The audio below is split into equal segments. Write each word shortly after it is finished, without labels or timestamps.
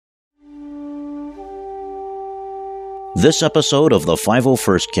This episode of the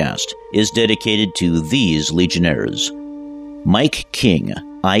 501st Cast is dedicated to these Legionnaires. Mike King,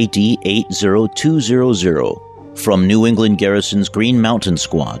 ID 80200, from New England Garrison's Green Mountain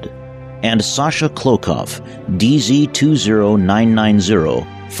Squad, and Sasha Klokoff, DZ 20990,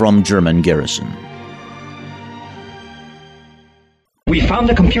 from German Garrison. We found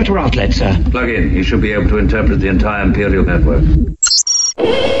the computer outlet, sir. Plug in. You should be able to interpret the entire Imperial network.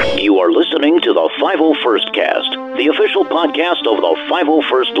 You are listening to the 501st Cast, the official podcast of the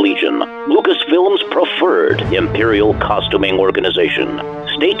 501st Legion, Lucasfilm's preferred Imperial costuming organization.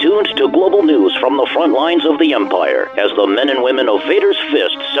 Stay tuned to global news from the front lines of the Empire as the men and women of Vader's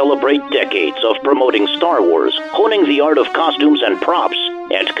Fist celebrate decades of promoting Star Wars, honing the art of costumes and props,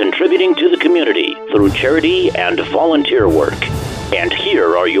 and contributing to the community through charity and volunteer work. And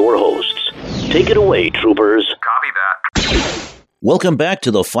here are your hosts. Take it away, troopers. Copy that. Welcome back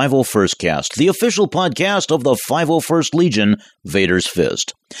to the 501st Cast, the official podcast of the 501st Legion, Vader's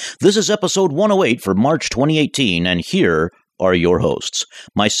Fist. This is episode 108 for March 2018, and here are your hosts.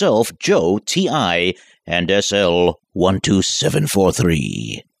 Myself, Joe, TI, and SL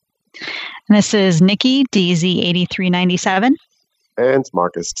 12743. This is Nikki, DZ 8397. And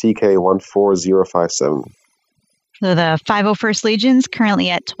Marcus, TK 14057. So the 501st Legion is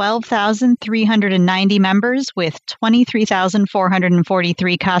currently at 12,390 members with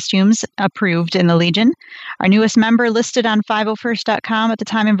 23,443 costumes approved in the Legion. Our newest member listed on 501st.com at the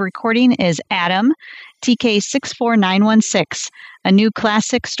time of recording is Adam, TK 64916, a new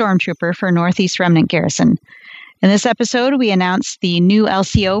classic stormtrooper for Northeast Remnant Garrison. In this episode, we announced the new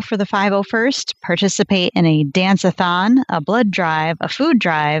LCO for the 501st, participate in a dance-a-thon, a blood drive, a food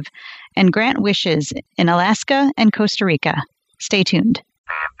drive, and grant wishes in Alaska and Costa Rica. Stay tuned.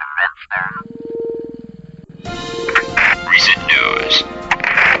 Recent news.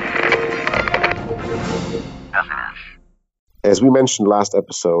 As we mentioned last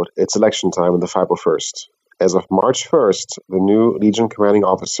episode, it's election time in the 501st. As of March 1st, the new Legion commanding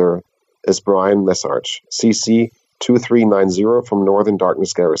officer is Brian Lesarch, CC 2390 from Northern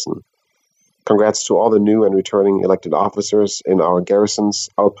Darkness Garrison. Congrats to all the new and returning elected officers in our garrisons,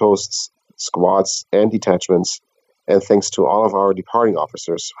 outposts, squads, and detachments, and thanks to all of our departing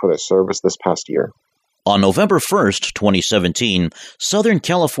officers for their service this past year. On November 1st, 2017, Southern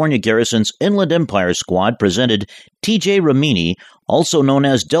California Garrison's Inland Empire Squad presented T.J. Ramini, also known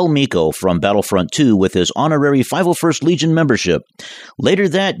as Del Mico from Battlefront 2, with his honorary 501st Legion membership. Later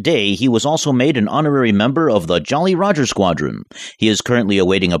that day, he was also made an honorary member of the Jolly Roger Squadron. He is currently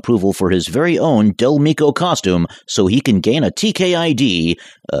awaiting approval for his very own Del Mico costume so he can gain a TK ID,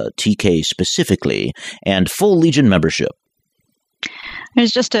 TK specifically, and full Legion membership.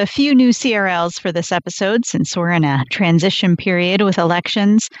 There's just a few new CRLs for this episode since we're in a transition period with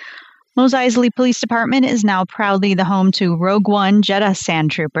elections. Mos Eisley Police Department is now proudly the home to Rogue One Jedha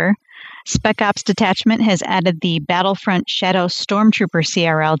Sandtrooper. Spec Ops Detachment has added the Battlefront Shadow Stormtrooper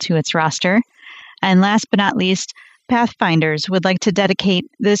CRL to its roster. And last but not least, Pathfinders would like to dedicate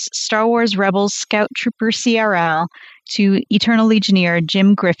this Star Wars Rebels Scout Trooper CRL to Eternal Legionnaire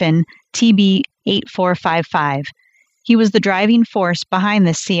Jim Griffin, TB 8455. He was the driving force behind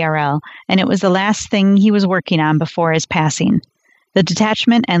this CRL, and it was the last thing he was working on before his passing. The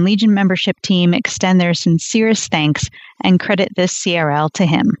detachment and Legion membership team extend their sincerest thanks and credit this CRL to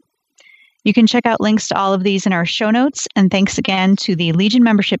him. You can check out links to all of these in our show notes, and thanks again to the Legion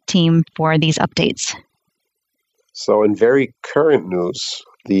membership team for these updates. So in very current news,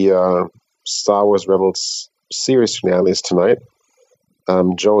 the Star Wars Rebels series finale is tonight.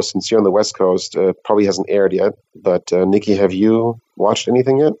 Joe, since you're on the West Coast, probably hasn't aired yet. But Nikki, have you watched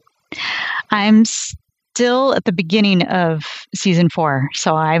anything yet? I'm still at the beginning of season 4,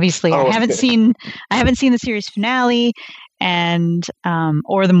 so obviously I haven't seen the series finale and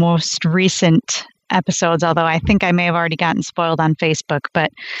or the most recent episodes. Although I think I may have already gotten spoiled on Facebook.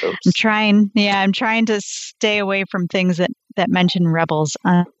 But oops. I'm trying to stay away from things that mention Rebels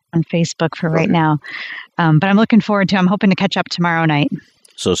on Facebook for right now. But I'm looking forward to. I'm hoping to catch up tomorrow night.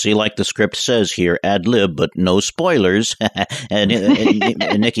 So see, like the script says here, ad lib, but no spoilers. and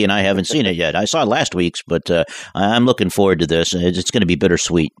Nikki and I haven't seen it yet. I saw last week's, but I'm looking forward to this. It's going to be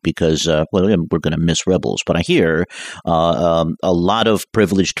bittersweet because, we're going to miss Rebels. But I hear a lot of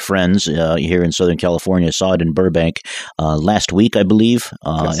privileged friends here in Southern California saw it in Burbank last week, I believe,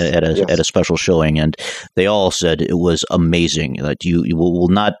 at a special showing, and they all said it was amazing. That you will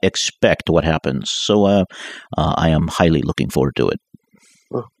not expect what happens. So I am highly looking forward to it.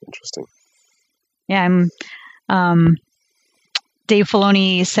 Oh, interesting. Yeah, Dave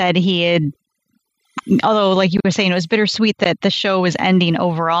Filoni said he had although, like you were saying, it was bittersweet that the show was ending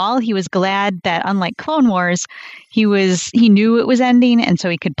overall. He was glad that, unlike Clone Wars, he knew it was ending, and so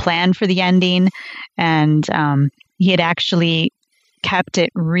he could plan for the ending. And he had actually kept it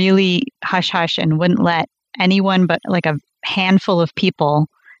really hush-hush and wouldn't let anyone but like a handful of people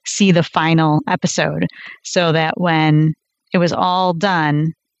see the final episode, so that when it was all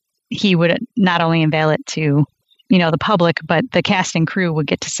done, he would not only unveil it to the public, but the cast and crew would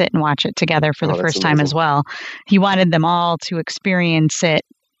get to sit and watch it together for the first time as well. He wanted them all to experience it,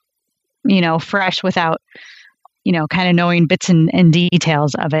 fresh without, kind of knowing bits and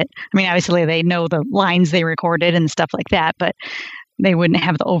details of it. I mean, obviously they know the lines they recorded and stuff like that, but they wouldn't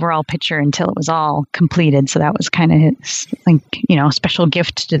have the overall picture until it was all completed. So that was kind of his, special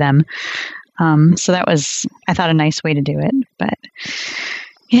gift to them. So that was, I thought, a nice way to do it. But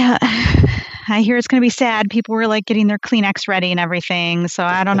yeah, I hear it's going to be sad. People were like getting their Kleenex ready and everything. So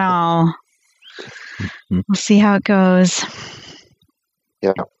I don't know. We'll see how it goes.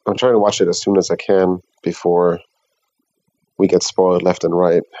 Yeah, I'm trying to watch it as soon as I can before we get spoiled left and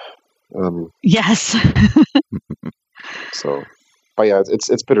right. Yes. So, but yeah,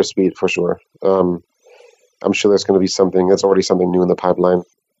 it's bittersweet for sure. I'm sure there's going to be something. There's already something new in the pipeline,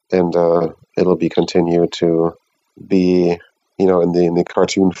 and it'll be continued to be, in the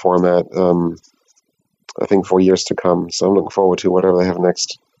cartoon format. I think for years to come. So I'm looking forward to whatever they have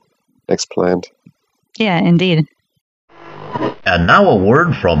next planned. Yeah, indeed. And now a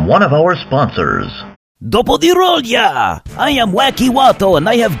word from one of our sponsors. Dopo di Rolla! I am Wacky Watto and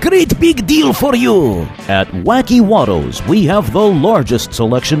I have great big deal for you! At Wacky Watto's, we have the largest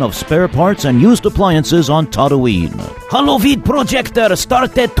selection of spare parts and used appliances on Tatooine. Holovid projector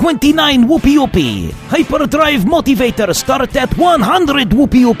start at 29 whoopee whoopee. Hyperdrive motivator start at 100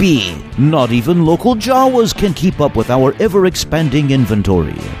 whoopee whoopee. Not even local Jawas can keep up with our ever-expanding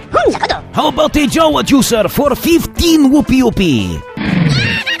inventory. How about a Jawa juicer for 15 whoopee whoopee?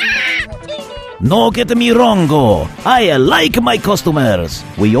 No get me wrongo. I like my customers.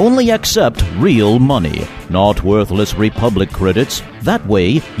 We only accept real money, not worthless Republic credits. That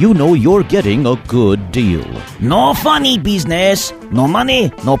way, you know you're getting a good deal. No funny business. No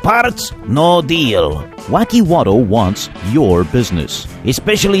money, no parts, no deal. Wacky Watto wants your business.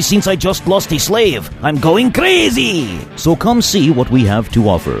 Especially since I just lost a slave. I'm going crazy. So come see what we have to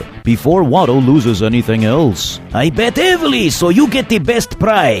offer before Watto loses anything else. I bet heavily so you get the best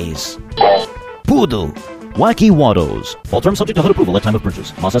prize. Poodle. Wacky Watto's. All terms subject to HUD approval at time of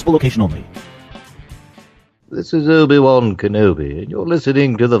purchase. Moss-Espo location only. This is Obi-Wan Kenobi, and you're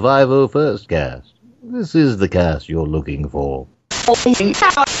listening to the 501st cast. This is the cast you're looking for. Mission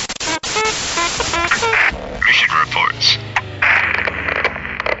reports.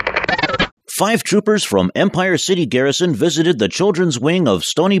 5 troopers from Empire City Garrison visited the children's wing of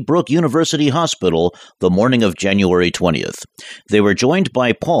Stony Brook University Hospital the morning of January 20th. They were joined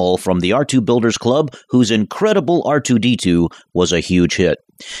by Paul from the R2 Builders Club, whose incredible R2-D2 was a huge hit.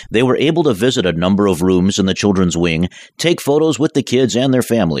 They were able to visit a number of rooms in the children's wing, take photos with the kids and their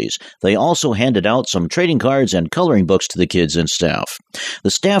families. They also handed out some trading cards and coloring books to the kids and staff.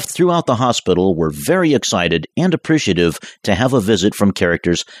 The staff throughout the hospital were very excited and appreciative to have a visit from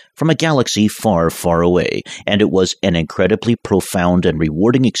characters from a galaxy far, far away, and it was an incredibly profound and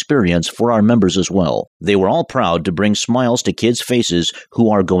rewarding experience for our members as well. They were all proud to bring smiles to kids' faces who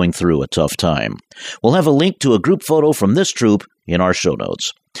are going through a tough time. We'll have a link to a group photo from this troop in our show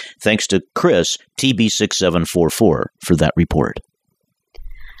notes. Thanks to Chris, TB6744, for that report.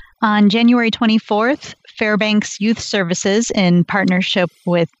 On January 24th, Fairbanks Youth Services, in partnership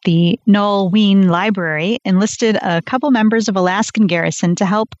with the Noel Wien Library, enlisted a couple members of Alaskan Garrison to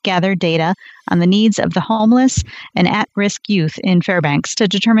help gather data on the needs of the homeless and at-risk youth in Fairbanks to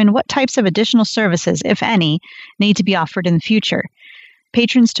determine what types of additional services, if any, need to be offered in the future.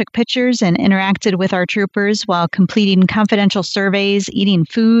 Patrons took pictures and interacted with our troopers while completing confidential surveys, eating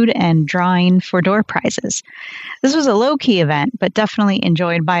food, and drawing for door prizes. This was a low-key event, but definitely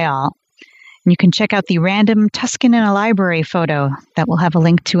enjoyed by all. And you can check out the random Tusken in a Library photo that we'll have a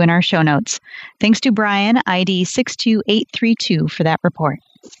link to in our show notes. Thanks to Brian, ID 62832, for that report.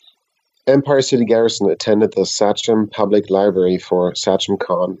 Empire City Garrison attended the Sachem Public Library for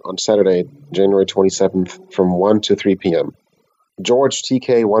SachemCon on Saturday, January 27th from 1 to 3 p.m. George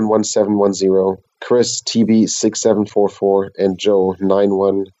TK11710, Chris TB6744, and Joe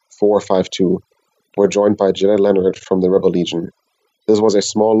 91452 were joined by Jenna Leonard from the Rebel Legion. This was a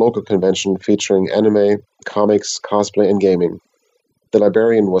small local convention featuring anime, comics, cosplay, and gaming. The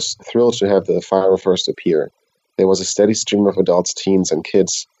librarian was thrilled to have the 501st appear. There was a steady stream of adults, teens, and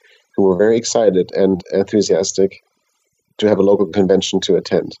kids who were very excited and enthusiastic to have a local convention to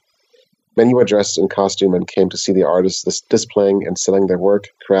attend. Many were dressed in costume and came to see the artists displaying and selling their work,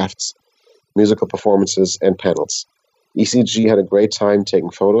 crafts, musical performances, and panels. ECG had a great time taking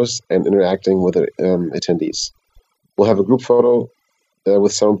photos and interacting with the attendees. We'll have a group photo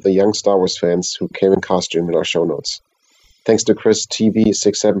with some of the young Star Wars fans who came in costume in our show notes. Thanks to Chris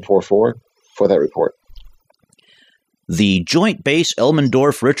TV6744 for that report. The Joint Base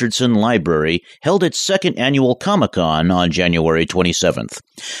Elmendorf-Richardson Library held its second annual Comic-Con on January 27th.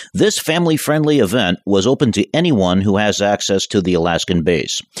 This family-friendly event was open to anyone who has access to the Alaskan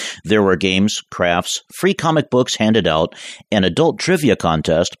base. There were games, crafts, free comic books handed out, an adult trivia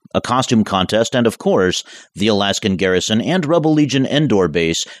contest, a costume contest, and of course, the Alaskan Garrison and Rebel Legion Endor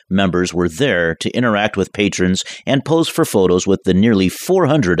base members were there to interact with patrons and pose for photos with the nearly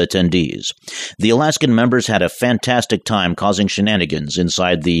 400 attendees. The Alaskan members had a fantastic time causing shenanigans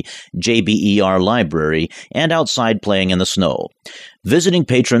inside the JBER library and outside playing in the snow. Visiting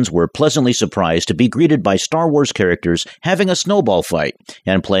patrons were pleasantly surprised to be greeted by Star Wars characters having a snowball fight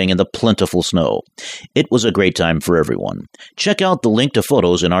and playing in the plentiful snow. It was a great time for everyone. Check out the link to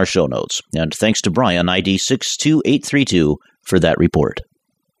photos in our show notes. And thanks to Brian, ID 62832, for that report.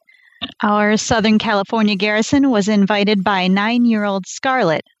 Our Southern California garrison was invited by 9-year-old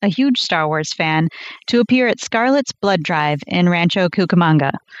Scarlett, a huge Star Wars fan, to appear at Scarlett's Blood Drive in Rancho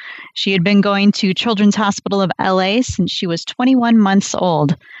Cucamonga. She had been going to Children's Hospital of LA since she was 21 months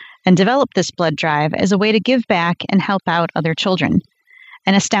old and developed this blood drive as a way to give back and help out other children.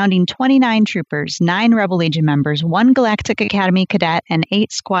 An astounding 29 troopers, 9 Rebel Legion members, 1 Galactic Academy cadet, and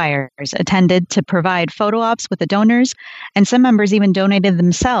 8 squires attended to provide photo ops with the donors, and some members even donated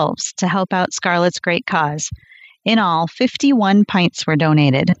themselves to help out Scarlett's great cause. In all, 51 pints were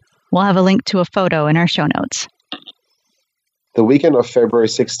donated. We'll have a link to a photo in our show notes. The weekend of February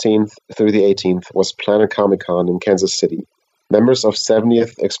 16th through the 18th was Planet Comic-Con in Kansas City. Members of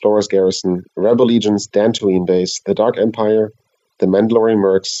 70th Explorers Garrison, Rebel Legion's Dantooine Base, the Dark Empire, the Mandalorian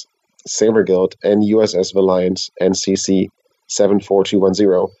Mercs, Saber Guild, and USS Valiant NCC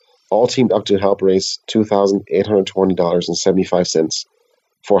 74210 all teamed up to help raise $2,820.75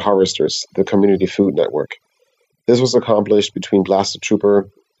 for Harvesters, the community food network. This was accomplished between Blaster Trooper,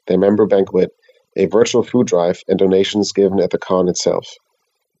 their member banquet, a virtual food drive, and donations given at the con itself.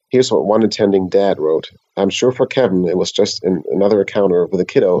 Here's what one attending dad wrote. I'm sure for Kevin it was just another encounter with a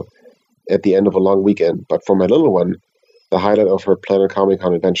kiddo at the end of a long weekend, but for my little one, the highlight of her Planet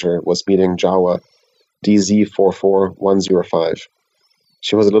Comic-Con adventure was meeting Jawa DZ44105.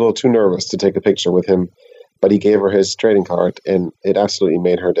 She was a little too nervous to take a picture with him, but he gave her his trading card, and it absolutely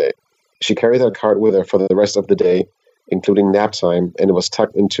made her day. She carried that card with her for the rest of the day, including nap time, and it was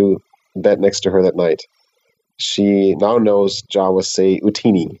tucked into bed next to her that night. She now knows Jawa say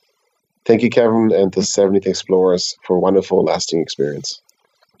Utini. Thank you, Kevin, and the 70th Explorers for a wonderful, lasting experience.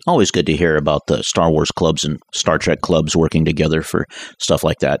 Always good to hear about the Star Wars clubs and Star Trek clubs working together for stuff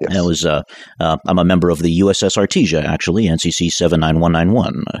like that. Yes. I was, I'm a member of the USS Artesia, actually, NCC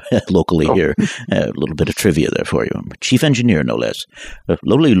 79191, locally here. A little bit of trivia there for you. Chief engineer, no less.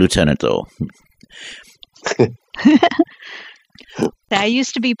 Lowly lieutenant, though. I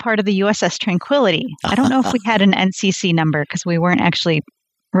used to be part of the USS Tranquility. I don't know if we had an NCC number because we weren't actually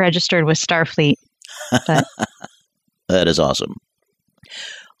registered with Starfleet. But that is awesome.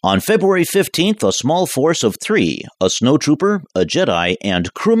 On February 15th, a small force of 3, a snowtrooper, a Jedi,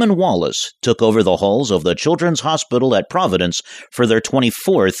 and crewman Wallace, took over the halls of the Children's Hospital at Providence for their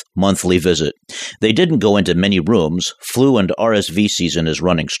 24th monthly visit. They didn't go into many rooms. Flu and RSV season is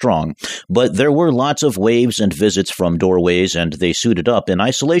running strong, but there were lots of waves and visits from doorways, and they suited up in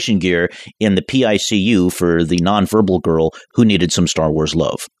isolation gear in the PICU for the nonverbal girl who needed some Star Wars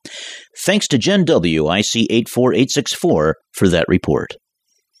love. Thanks to Gen W, IC 84864, for that report.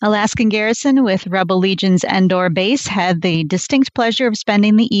 Alaskan Garrison with Rebel Legion's Endor base had the distinct pleasure of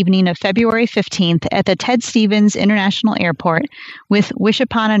spending the evening of February 15th at the Ted Stevens International Airport with Wish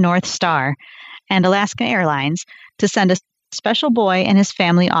Upon a North Star and Alaska Airlines to send a special boy and his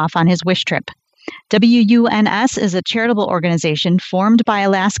family off on his wish trip. WUNS is a charitable organization formed by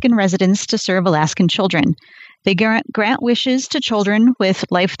Alaskan residents to serve Alaskan children. They grant wishes to children with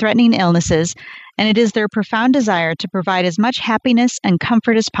life-threatening illnesses, and it is their profound desire to provide as much happiness and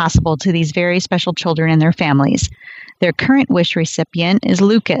comfort as possible to these very special children and their families. Their current wish recipient is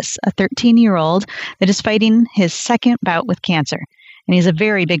Lucas, a 13-year-old that is fighting his second bout with cancer, and he's a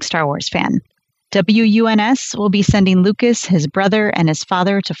very big Star Wars fan. WUNS will be sending Lucas, his brother, and his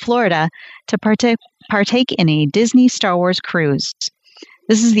father to Florida to partake in a Disney Star Wars cruise.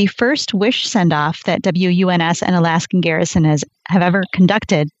 This is the first wish send-off that WUNS and Alaskan Garrison have ever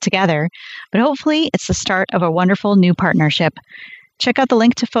conducted together, but hopefully it's the start of a wonderful new partnership. Check out the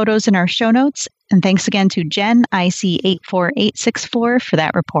link to photos in our show notes, and thanks again to Jen, IC84864, for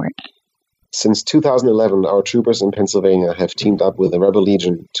that report. Since 2011, our troopers in Pennsylvania have teamed up with the Rebel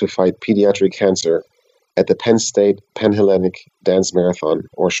Legion to fight pediatric cancer at the Penn State Panhellenic Dance Marathon,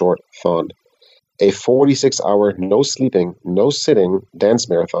 or short, THON, a 46-hour, no sleeping, no sitting dance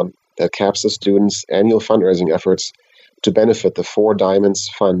marathon that caps the students' annual fundraising efforts to benefit the Four Diamonds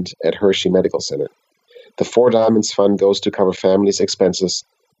Fund at Hershey Medical Center. The Four Diamonds Fund goes to cover families' expenses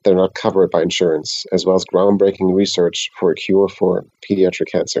that are not covered by insurance, as well as groundbreaking research for a cure for pediatric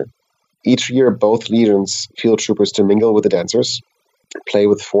cancer. Each year, both legions field troopers to mingle with the dancers, play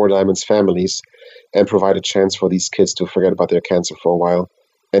with Four Diamonds families, and provide a chance for these kids to forget about their cancer for a while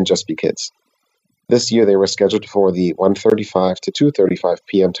and just be kids. This year, they were scheduled for the 1:35 to 2:35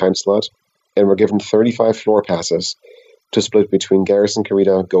 p.m. time slot and were given 35 floor passes to split between Garrison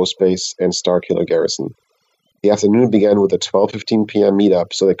Carita, Ghost Base, and Starkiller Garrison. The afternoon began with a 12:15 p.m.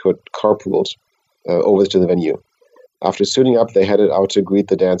 meetup so they could carpool over to the venue. After suiting up, they headed out to greet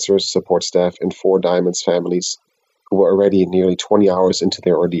the dancers, support staff, and Four Diamonds families, who were already nearly 20 hours into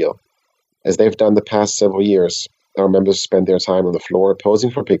their ordeal. As they've done the past several years, our members spend their time on the floor posing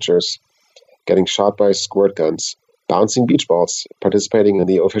for pictures, getting shot by squirt guns, bouncing beach balls, participating in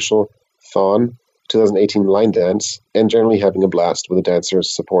the official THON 2018 line dance, and generally having a blast with the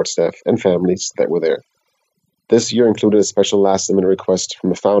dancers, support staff, and families that were there. This year included a special last-minute request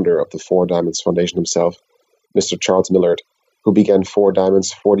from the founder of the Four Diamonds Foundation himself, Mr. Charles Millard, who began Four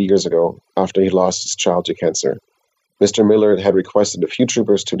Diamonds 40 years ago after he lost his child to cancer. Mr. Millard had requested a few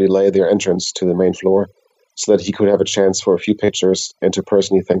troopers to delay their entrance to the main floor so that he could have a chance for a few pictures and to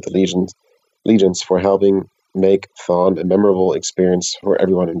personally thank the legions for helping make THON a memorable experience for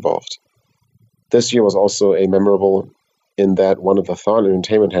everyone involved. This year was also a memorable in that one of the THON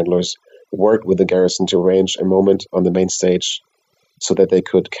entertainment handlers worked with the garrison to arrange a moment on the main stage so that they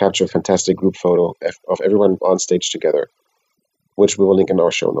could capture a fantastic group photo of everyone on stage together, which we will link in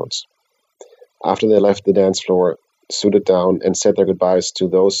our show notes. After they left the dance floor, suited down, and said their goodbyes to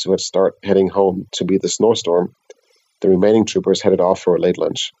those who had started heading home to beat the snowstorm, the remaining troopers headed off for a late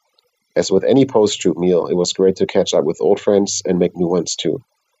lunch. As with any post-troop meal, it was great to catch up with old friends and make new ones too.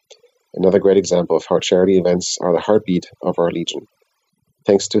 Another great example of how charity events are the heartbeat of our Legion.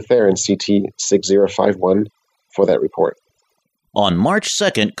 Thanks to Theron CT6051 for that report. On March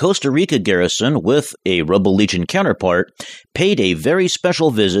 2nd, Costa Rica Garrison, with a Rebel Legion counterpart, paid a very special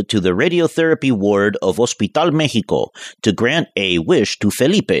visit to the radiotherapy ward of Hospital Mexico to grant a wish to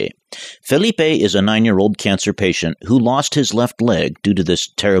Felipe. Felipe is a 9-year-old cancer patient who lost his left leg due to this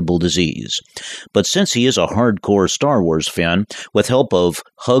terrible disease. But since he is a hardcore Star Wars fan, with help of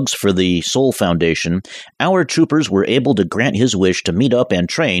Hugs for the Soul Foundation, our troopers were able to grant his wish to meet up and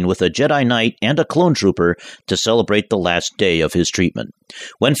train with a Jedi Knight and a clone trooper to celebrate the last day of his treatment.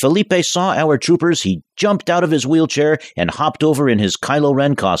 When Felipe saw our troopers, he jumped out of his wheelchair and hopped over in his Kylo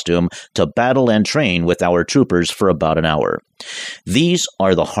Ren costume to battle and train with our troopers for about an hour. These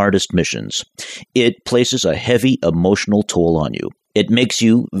are the hardest missions. It places a heavy emotional toll on you. It makes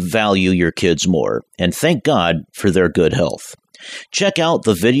you value your kids more, and thank God for their good health. Check out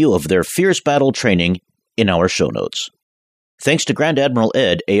the video of their fierce battle training in our show notes. Thanks to Grand Admiral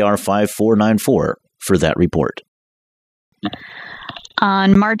Ed, AR-5494, for that report.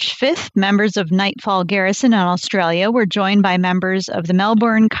 On March 5th, members of Nightfall Garrison in Australia were joined by members of the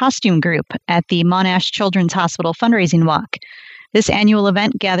Melbourne Costume Group at the Monash Children's Hospital fundraising walk. This annual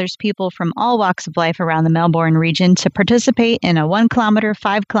event gathers people from all walks of life around the Melbourne region to participate in a 1 kilometer,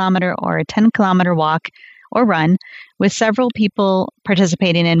 5 kilometer, or a 10 kilometer walk or run, with several people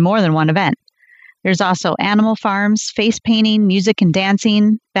participating in more than one event. There's also animal farms, face painting, music and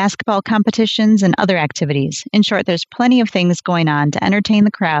dancing, basketball competitions, and other activities. In short, there's plenty of things going on to entertain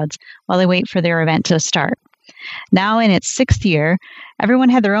the crowds while they wait for their event to start. Now in its 6th year, everyone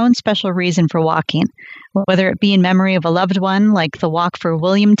had their own special reason for walking, whether it be in memory of a loved one like the Walk for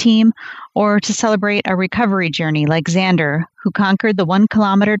William team, or to celebrate a recovery journey like Xander, who conquered the 1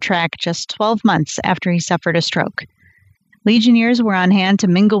 kilometer track just 12 months after he suffered a stroke. Legionnaires were on hand to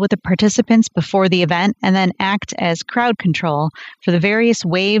mingle with the participants before the event and then act as crowd control for the various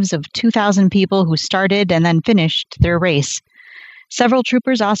waves of 2,000 people who started and then finished their race. Several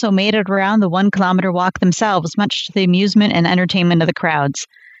troopers also made it around the 1 kilometer walk themselves, much to the amusement and entertainment of the crowds.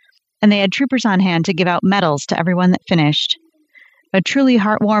 And they had troopers on hand to give out medals to everyone that finished. A truly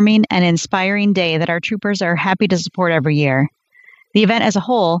heartwarming and inspiring day that our troopers are happy to support every year. The event as a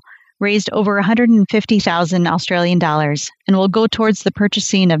whole raised over 150,000 Australian dollars and will go towards the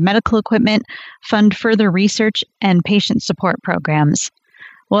purchasing of medical equipment, fund further research, and patient support programs.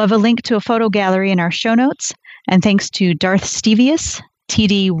 We'll have a link to a photo gallery in our show notes, And thanks to Darth Stevius,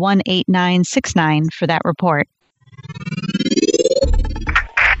 TD18969, for that report.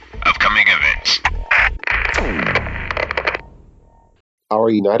 Upcoming events. Our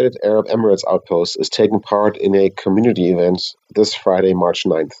United Arab Emirates outpost is taking part in a community event this Friday, March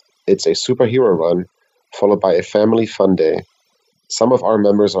 9th. It's a superhero run, followed by a family fun day. Some of our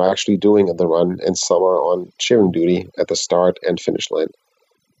members are actually doing the run, and some are on cheering duty at the start and finish line.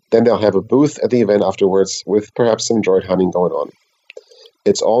 Then they'll have a booth at the event afterwards, with perhaps some droid hunting going on.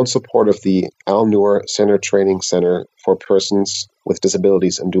 It's all in support of the Al Noor Center Training Center for Persons with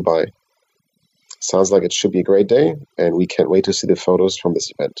Disabilities in Dubai. Sounds like it should be a great day, and we can't wait to see the photos from this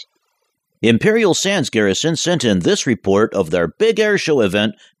event. Imperial Sands Garrison sent in this report of their big air show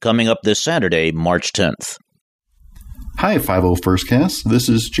event coming up this Saturday, March 10th. Hi, 501st Cast. This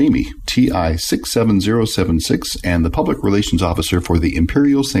is Jamie, TI67076, and the Public Relations Officer for the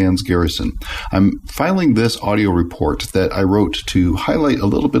Imperial Sands Garrison. I'm filing this audio report that I wrote to highlight a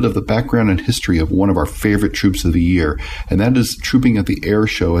little bit of the background and history of one of our favorite troops of the year, and that is trooping at the air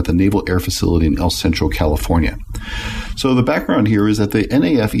show at the Naval Air Facility in El Centro, California. So the background here is that the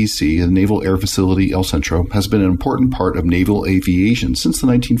NAFEC, the Naval Air Facility El Centro, has been an important part of naval aviation since the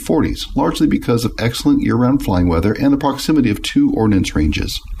 1940s, largely because of excellent year-round flying weather and the proximity of two ordnance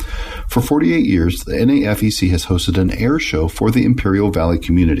ranges. For 48 years, the NAFEC has hosted an air show for the Imperial Valley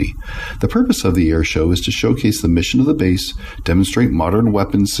community. The purpose of the air show is to showcase the mission of the base, demonstrate modern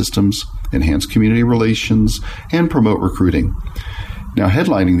weapons systems, enhance community relations, and promote recruiting. Now,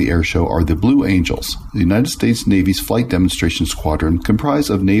 headlining the air show are the Blue Angels, the United States Navy's flight demonstration squadron comprised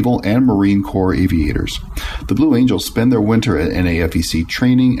of Naval and Marine Corps aviators. The Blue Angels spend their winter at NAFEC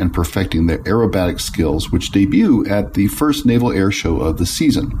training and perfecting their aerobatic skills, which debut at the first Naval Air Show of the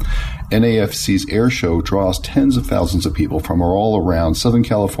season. NAFEC's air show draws tens of thousands of people from all around Southern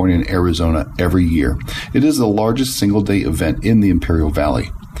California and Arizona every year. It is the largest single-day event in the Imperial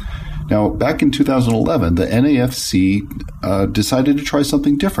Valley. Now, back in 2011, the NAFC decided to try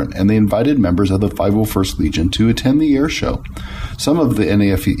something different, and they invited members of the 501st Legion to attend the air show. Some of the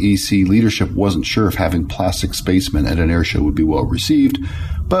NAFEC leadership wasn't sure if having plastic spacemen at an air show would be well received,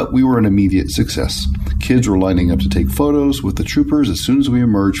 but we were an immediate success. Kids were lining up to take photos with the troopers as soon as we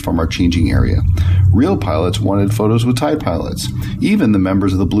emerged from our changing area. Real pilots wanted photos with TIE pilots. Even the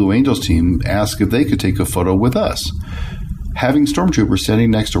members of the Blue Angels team asked if they could take a photo with us. Having stormtroopers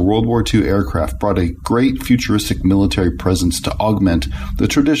standing next to World War II aircraft brought a great futuristic military presence to augment the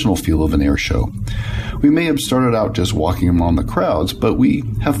traditional feel of an air show. We may have started out just walking among the crowds, but we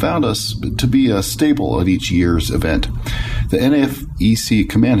have found us to be a staple at each year's event. The NAFEC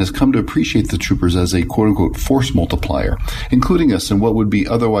command has come to appreciate the troopers as a quote-unquote force multiplier, including us in what would be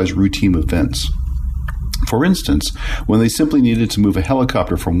otherwise routine events. For instance, when they simply needed to move a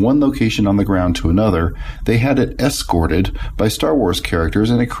helicopter from one location on the ground to another, they had it escorted by Star Wars characters,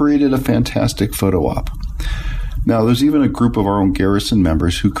 and it created a fantastic photo op. Now, there's even a group of our own garrison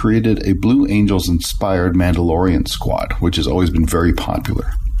members who created a Blue Angels-inspired Mandalorian squad, which has always been very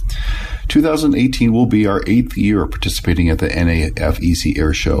popular. 2018 will be our 8th year participating at the NAFEC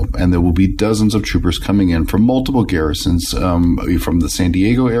Air Show, and there will be dozens of troopers coming in from multiple garrisons, from the San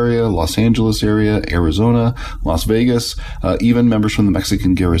Diego area, Los Angeles area, Arizona, Las Vegas. Even members from the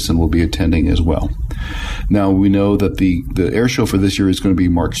Mexican garrison will be attending as well. Now, we know that the air show for this year is going to be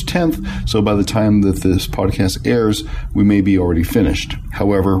March 10th, so by the time that this podcast airs, we may be already finished.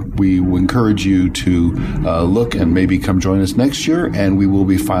 However, we will encourage you to look and maybe come join us next year, and we will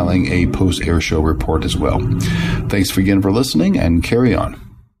be filing a post-air show report as well. Thanks again for listening, and carry on.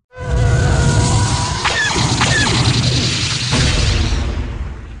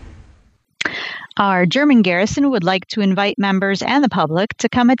 Our German garrison would like to invite members and the public to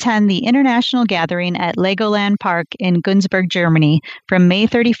come attend the international gathering at Legoland Park in Günzburg, Germany from May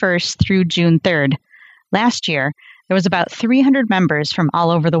 31st through June 3rd. Last year, there was about 300 members from all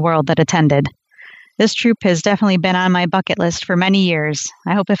over the world that attended. This troop has definitely been on my bucket list for many years.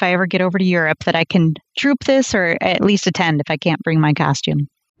 I hope if I ever get over to Europe that I can troop this or at least attend if I can't bring my costume.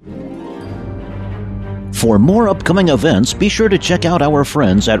 For more upcoming events, be sure to check out our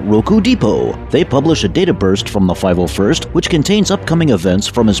friends at Roku Depot. They publish a data burst from the 501st, which contains upcoming events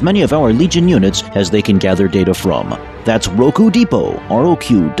from as many of our Legion units as they can gather data from. That's Roku Depot,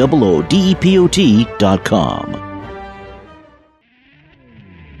 ROQOODEPOT.com.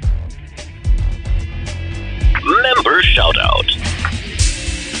 Member Shoutout.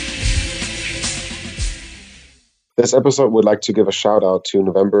 This episode would like to give a shout out to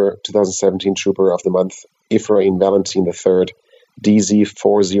November 2017 Trooper of the Month, Ephraim Valentin III,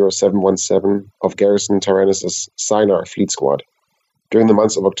 DZ40717 of Garrison Tyrannus' Sinar Fleet Squad. During the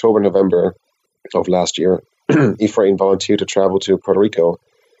months of October and November of last year, Efrain volunteered to travel to Puerto Rico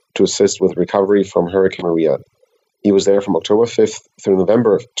to assist with recovery from Hurricane Maria. He was there from October 5th through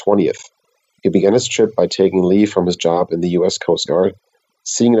November 20th. He began his trip by taking leave from his job in the U.S. Coast Guard,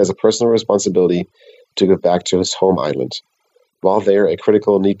 seeing it as a personal responsibility to give back to his home island. While there, a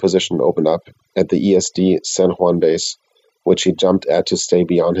critical need position opened up at the ESD San Juan base, which he jumped at to stay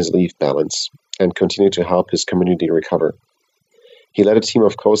beyond his leave balance and continue to help his community recover. He led a team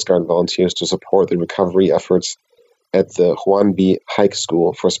of Coast Guard volunteers to support the recovery efforts at the Juan B. Hike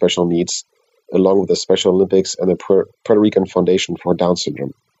School for Special Needs, along with the Special Olympics and the Puerto Rican Foundation for Down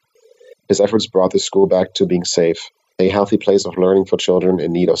Syndrome. His efforts brought the school back to being safe, a healthy place of learning for children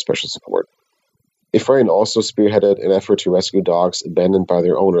in need of special support. Efrain also spearheaded an effort to rescue dogs abandoned by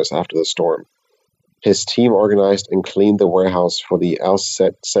their owners after the storm. His team organized and cleaned the warehouse for the El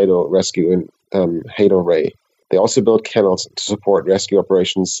Cedo rescue in Hato Rey. They also built kennels to support rescue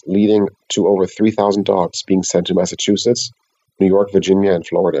operations, leading to over 3,000 dogs being sent to Massachusetts, New York, Virginia, and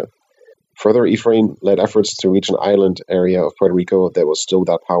Florida. Further, Efrain led efforts to reach an island area of Puerto Rico that was still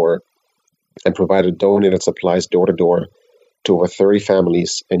without power and provided donated supplies door-to-door to over 30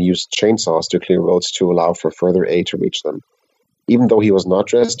 families and used chainsaws to clear roads to allow for further aid to reach them. Even though he was not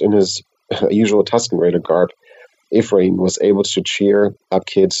dressed in his usual Tusken Raider garb, Efrain was able to cheer up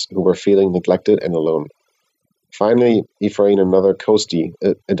kids who were feeling neglected and alone. Finally, Efrain and another Coastie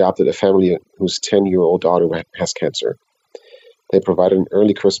adopted a family whose 10-year-old daughter has cancer. They provided an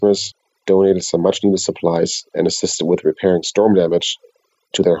early Christmas, donated some much-needed supplies, and assisted with repairing storm damage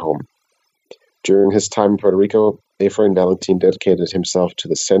to their home. During his time in Puerto Rico, Efrain Valentin dedicated himself to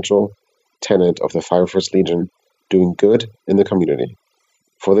the central tenet of the 501st Legion, doing good in the community.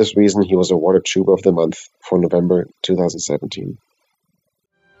 For this reason, he was awarded Trooper of the Month for November 2017.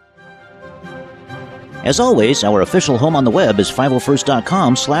 As always, our official home on the web is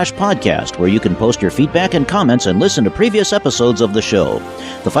 501st.com/podcast, where you can post your feedback and comments and listen to previous episodes of the show.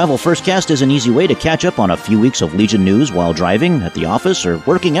 The 501st Cast is an easy way to catch up on a few weeks of Legion news while driving, at the office, or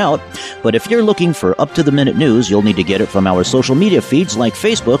working out. But if you're looking for up-to-the-minute news, you'll need to get it from our social media feeds like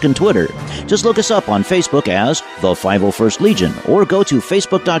Facebook and Twitter. Just look us up on Facebook as The 501st Legion, or go to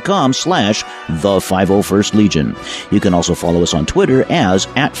facebook.com/The 501st Legion. You can also follow us on Twitter as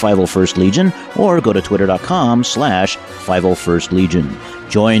 @501st Legion, or go to twitter.com/501st Legion.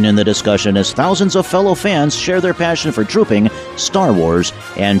 Join in the discussion as thousands of fellow fans share their passion for trooping, Star Wars,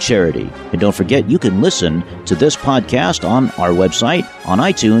 and charity. And don't forget, you can listen to this podcast on our website, on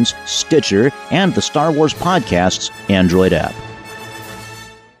iTunes, Stitcher, and the Star Wars Podcasts Android app.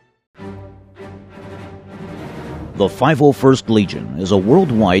 The 501st Legion is a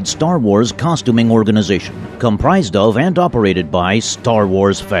worldwide Star Wars costuming organization comprised of and operated by Star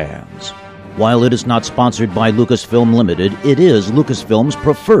Wars fans. While it is not sponsored by Lucasfilm Limited, it is Lucasfilm's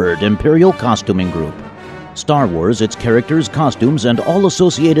preferred Imperial costuming group. Star Wars, its characters, costumes, and all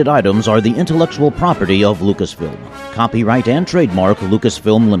associated items are the intellectual property of Lucasfilm. Copyright and trademark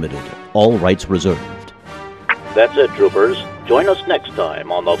Lucasfilm Limited. All rights reserved. That's it, troopers. Join us next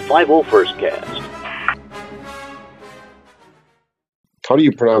time on the 501st Cast. How do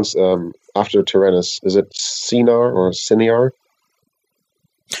you pronounce after Tyrannus? Is it Sinar or Siniar?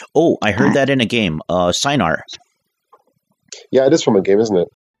 Oh, I heard that in a game. Sinar. Yeah, it is from a game, isn't it?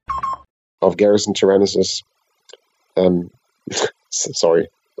 Of Garrison Tyrannus. Sorry,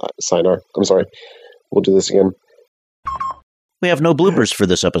 Sinar. I'm sorry. We'll do this again. We have no bloopers for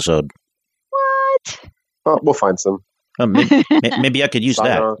this episode. What? Oh, we'll find some. Maybe I could use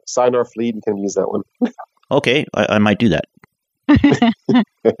that. Sinar Fleet, you can use that one. Okay, I might do that.